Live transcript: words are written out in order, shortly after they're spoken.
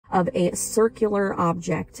of a circular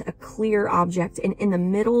object, a clear object, and in the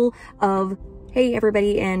middle of... Hey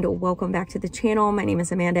everybody, and welcome back to the channel. My name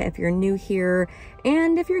is Amanda if you're new here,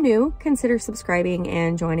 and if you're new, consider subscribing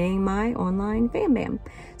and joining my online fam bam.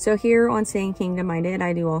 So here on Staying Kingdom Minded,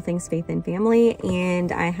 I do all things faith and family,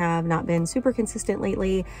 and I have not been super consistent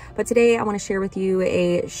lately, but today I want to share with you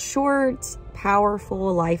a short,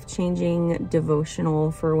 powerful, life-changing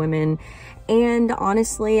devotional for women. And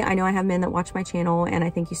honestly, I know I have men that watch my channel, and I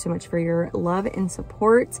thank you so much for your love and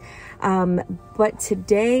support. But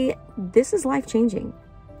today, this is life-changing.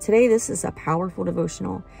 Today, this is a powerful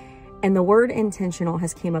devotional. And the word intentional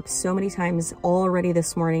has came up so many times already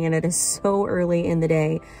this morning, and it is so early in the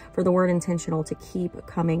day for the word intentional to keep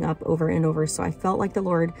coming up over and over. So I felt like the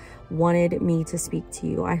Lord wanted me to speak to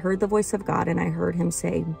you. I heard the voice of God, and I heard him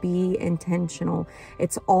say, be intentional.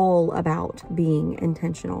 It's all about being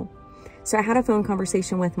intentional. So I had a phone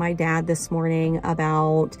conversation with my dad this morning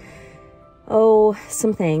about,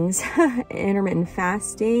 some things, intermittent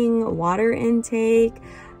fasting, water intake,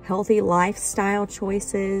 healthy lifestyle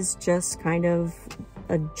choices, just kind of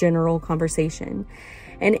a general conversation.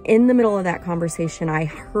 And in the middle of that conversation, I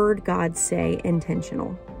heard God say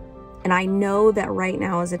intentional. And I know that right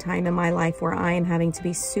now is a time in my life where I am having to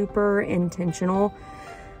be super intentional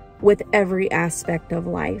with every aspect of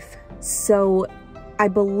life. So I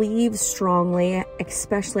believe strongly,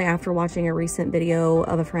 especially after watching a recent video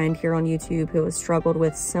of a friend here on YouTube who has struggled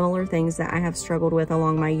with similar things that I have struggled with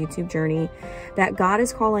along my YouTube journey, that God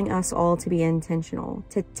is calling us all to be intentional,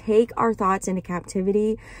 to take our thoughts into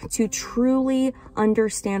captivity, to truly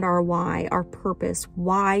understand our why, our purpose.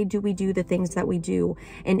 Why do we do the things that we do?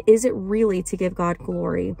 And is it really to give God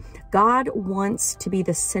glory? God wants to be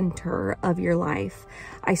the center of your life.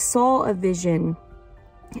 I saw a vision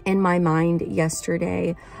in my mind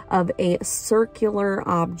yesterday of a circular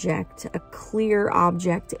object, a clear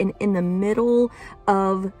object, and in the middle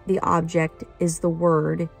of the object is the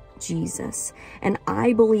word Jesus. And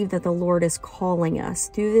I believe that the Lord is calling us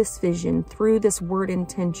through this vision, through this word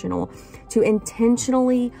intentional, to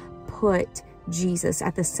intentionally put Jesus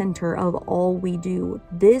at the center of all we do.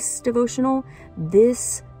 This devotional,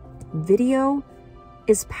 this video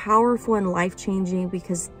is powerful and life-changing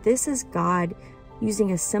because this is God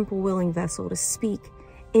using a simple, willing vessel to speak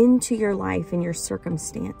into your life and your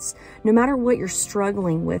circumstance. No matter what you're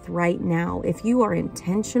struggling with right now, if you are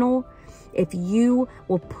intentional, if you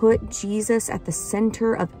will put Jesus at the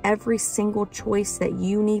center of every single choice that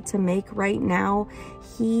you need to make right now,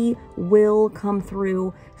 he will come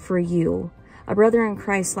through for you. A brother in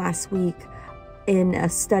Christ last week in a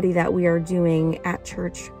study that we are doing at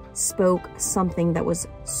church spoke something that was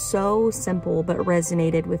so simple but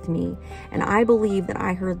resonated with me. And I believe that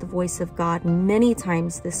I heard the voice of God many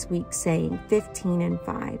times this week saying 15 and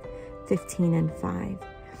 5, 15 and 5.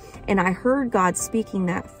 And I heard God speaking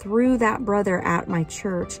that through that brother at my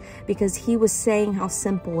church because he was saying how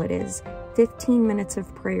simple it is. 15 minutes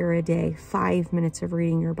of prayer a day, 5 minutes of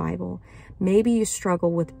reading your Bible. Maybe you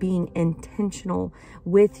struggle with being intentional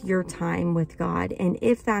with your time with God. And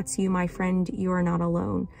if that's you, my friend, you are not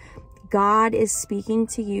alone. God is speaking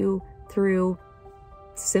to you through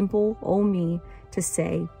simple old me to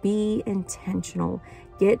say, be intentional.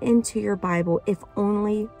 Get into your Bible, if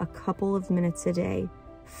only a couple of minutes a day.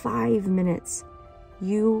 5 minutes.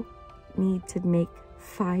 You need to make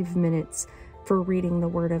 5 minutes for reading the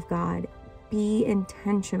Word of God. Be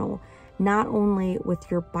intentional, not only with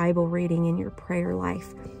your Bible reading and your prayer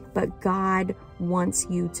life, but God wants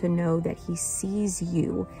you to know that he sees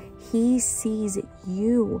you. He sees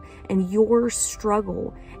you and your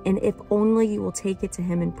struggle. And if only you will take it to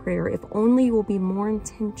him in prayer, if only you will be more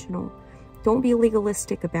intentional. Don't be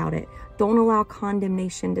legalistic about it. Don't allow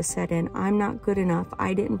condemnation to set in. I'm not good enough.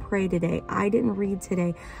 I didn't pray today. I didn't read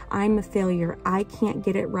today. I'm a failure. I can't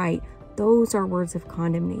get it right. Those are words of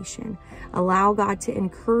condemnation. Allow God to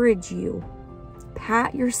encourage you.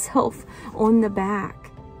 Pat yourself on the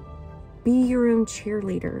back. Be your own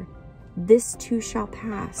cheerleader. This too shall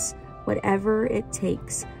pass. Whatever it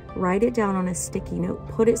takes. Write it down on a sticky note.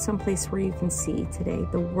 Put it someplace where you can see today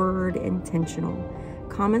the word intentional.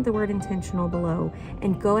 Comment the word intentional below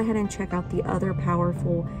and go ahead and check out the other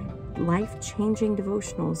powerful life-changing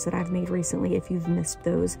devotionals that I've made recently. If you've missed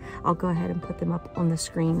those, I'll go ahead and put them up on the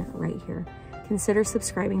screen right here. Consider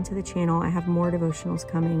subscribing to the channel. I have more devotionals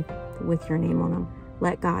coming with your name on them.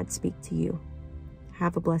 Let God speak to you.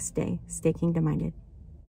 Have a blessed day. Stay kingdom minded.